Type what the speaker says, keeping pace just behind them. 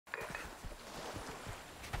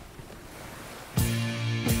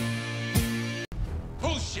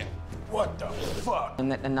What the fuck?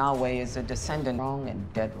 And that the Nahue is a descendant, wrong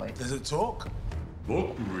and deadly. Does it talk?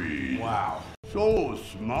 Book read. Wow. So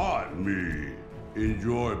smart, me.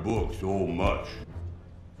 Enjoy books so much.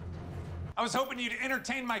 I was hoping you'd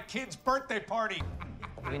entertain my kid's birthday party.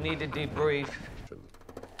 We need to debrief.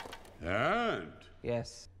 And?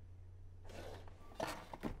 Yes.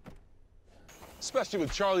 Especially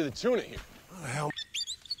with Charlie the Tuna here. What the hell?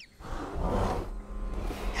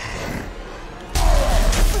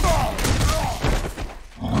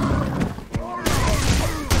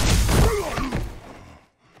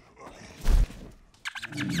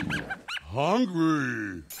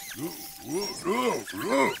 Hungry.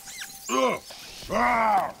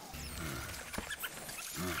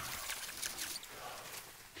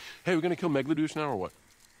 Hey, we're gonna kill Megalodouche now or what?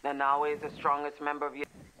 The Nahue is the strongest member of your...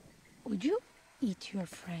 Would you eat your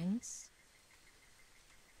friends?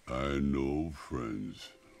 I know friends.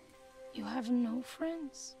 You have no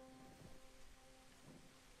friends?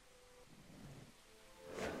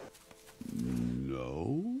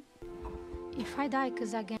 No? If I die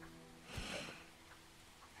because I get...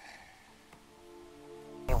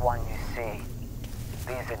 Anyone you see,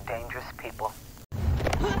 these are dangerous people.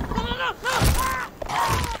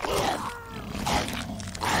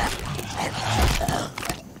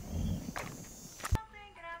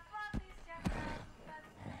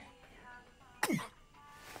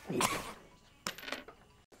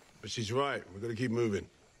 But she's right. We're gonna keep moving.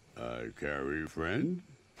 I carry friend.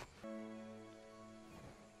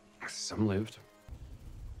 Some lived.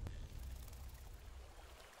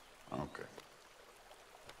 Okay.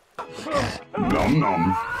 Nom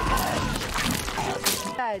nom.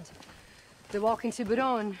 Dad, the walking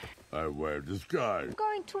Tiburon. I wear disguise. I'm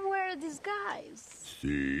going to wear a disguise.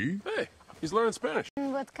 See? Hey, he's learning Spanish.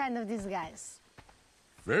 What kind of disguise?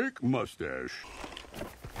 Fake mustache.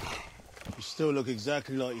 You still look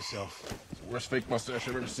exactly like yourself. Worst fake mustache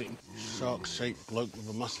I've ever seen. Shark-shaped bloke with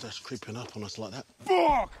a mustache creeping up on us like that.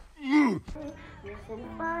 Fuck!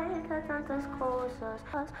 Falta tantas cosas,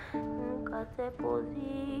 nunca te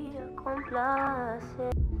podía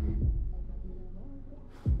complacer.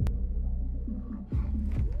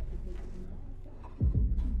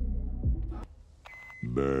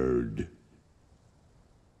 Bird.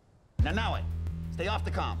 Now, stay off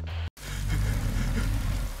the comp.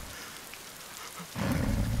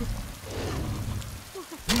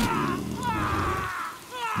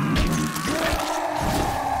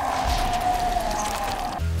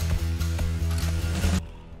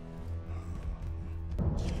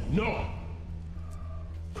 No!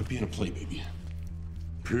 Quit being a play baby.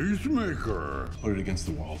 Peacemaker. Put it against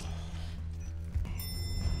the wall.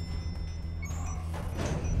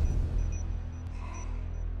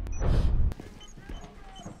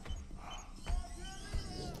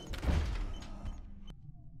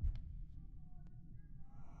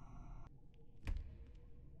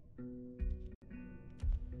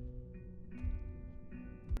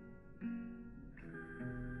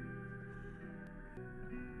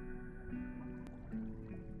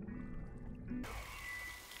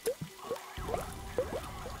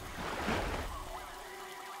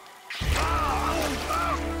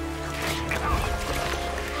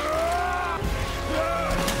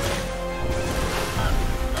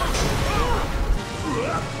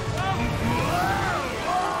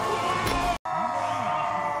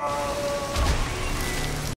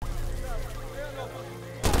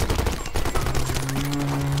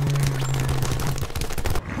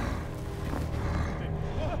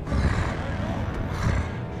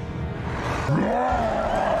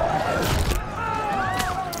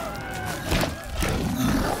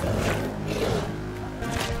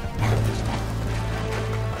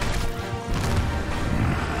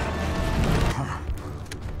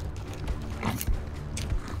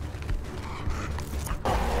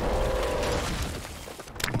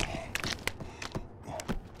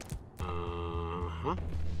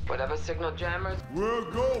 Whatever signal jammers.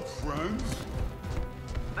 We'll go, friends.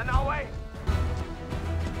 The Nahue!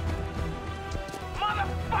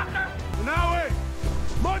 Motherfucker! Now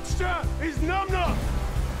Monster is Num Num!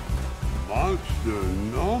 Monster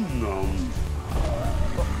Num Num.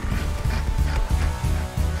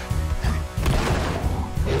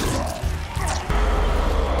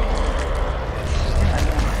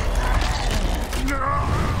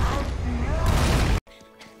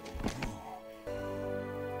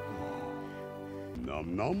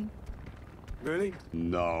 Num Num? Really?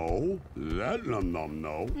 No. That Num Num,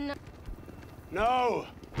 no. No!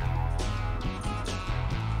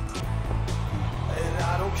 And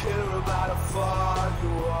I don't care about how far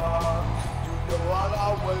you are. You know I'll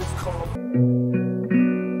always come.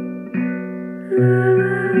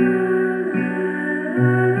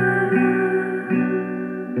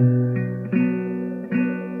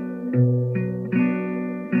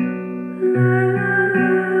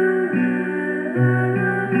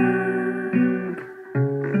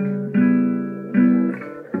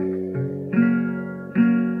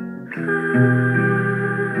 you.